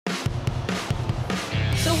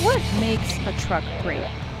what makes a truck great?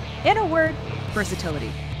 In a word,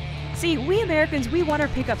 versatility. See, we Americans, we want our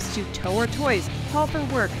pickups to tow our toys, haul for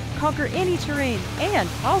work, conquer any terrain, and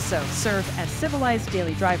also serve as civilized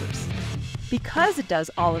daily drivers. Because it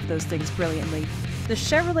does all of those things brilliantly, the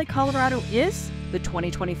Chevrolet Colorado is the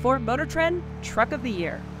 2024 MotorTrend Truck of the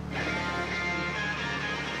Year.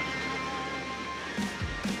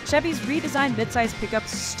 Chevy's redesigned midsize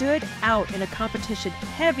pickups stood out in a competition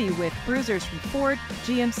heavy with bruisers from Ford,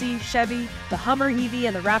 GMC, Chevy, the Hummer EV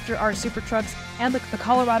and the Raptor R super trucks, and the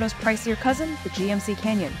Colorado's pricier cousin, the GMC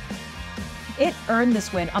Canyon. It earned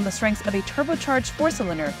this win on the strengths of a turbocharged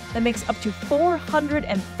four-cylinder that makes up to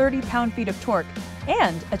 430 pound-feet of torque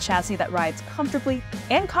and a chassis that rides comfortably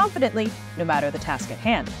and confidently no matter the task at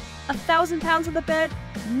hand. 1,000 pounds on the bed?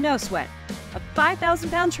 No sweat. A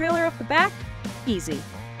 5,000-pound trailer off the back? Easy.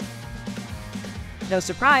 No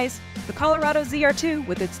surprise, the Colorado ZR2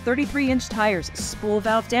 with its 33-inch tires, spool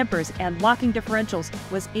valve dampers, and locking differentials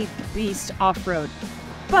was a beast off-road.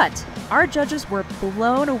 But our judges were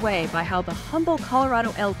blown away by how the humble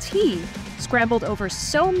Colorado LT scrambled over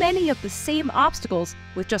so many of the same obstacles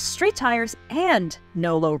with just straight tires and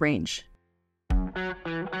no low range.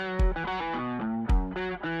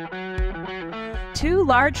 Two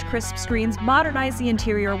large, crisp screens modernize the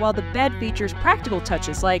interior while the bed features practical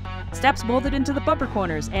touches like steps molded into the bumper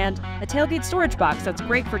corners and a tailgate storage box that's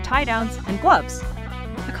great for tie-downs and gloves.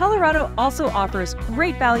 The Colorado also offers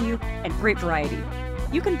great value and great variety.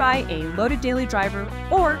 You can buy a loaded daily driver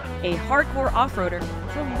or a hardcore off-roader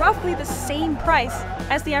for roughly the same price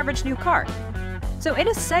as the average new car. So in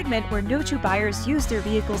a segment where no two buyers use their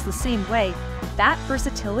vehicles the same way, that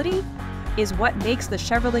versatility is what makes the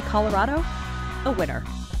Chevrolet Colorado a winner.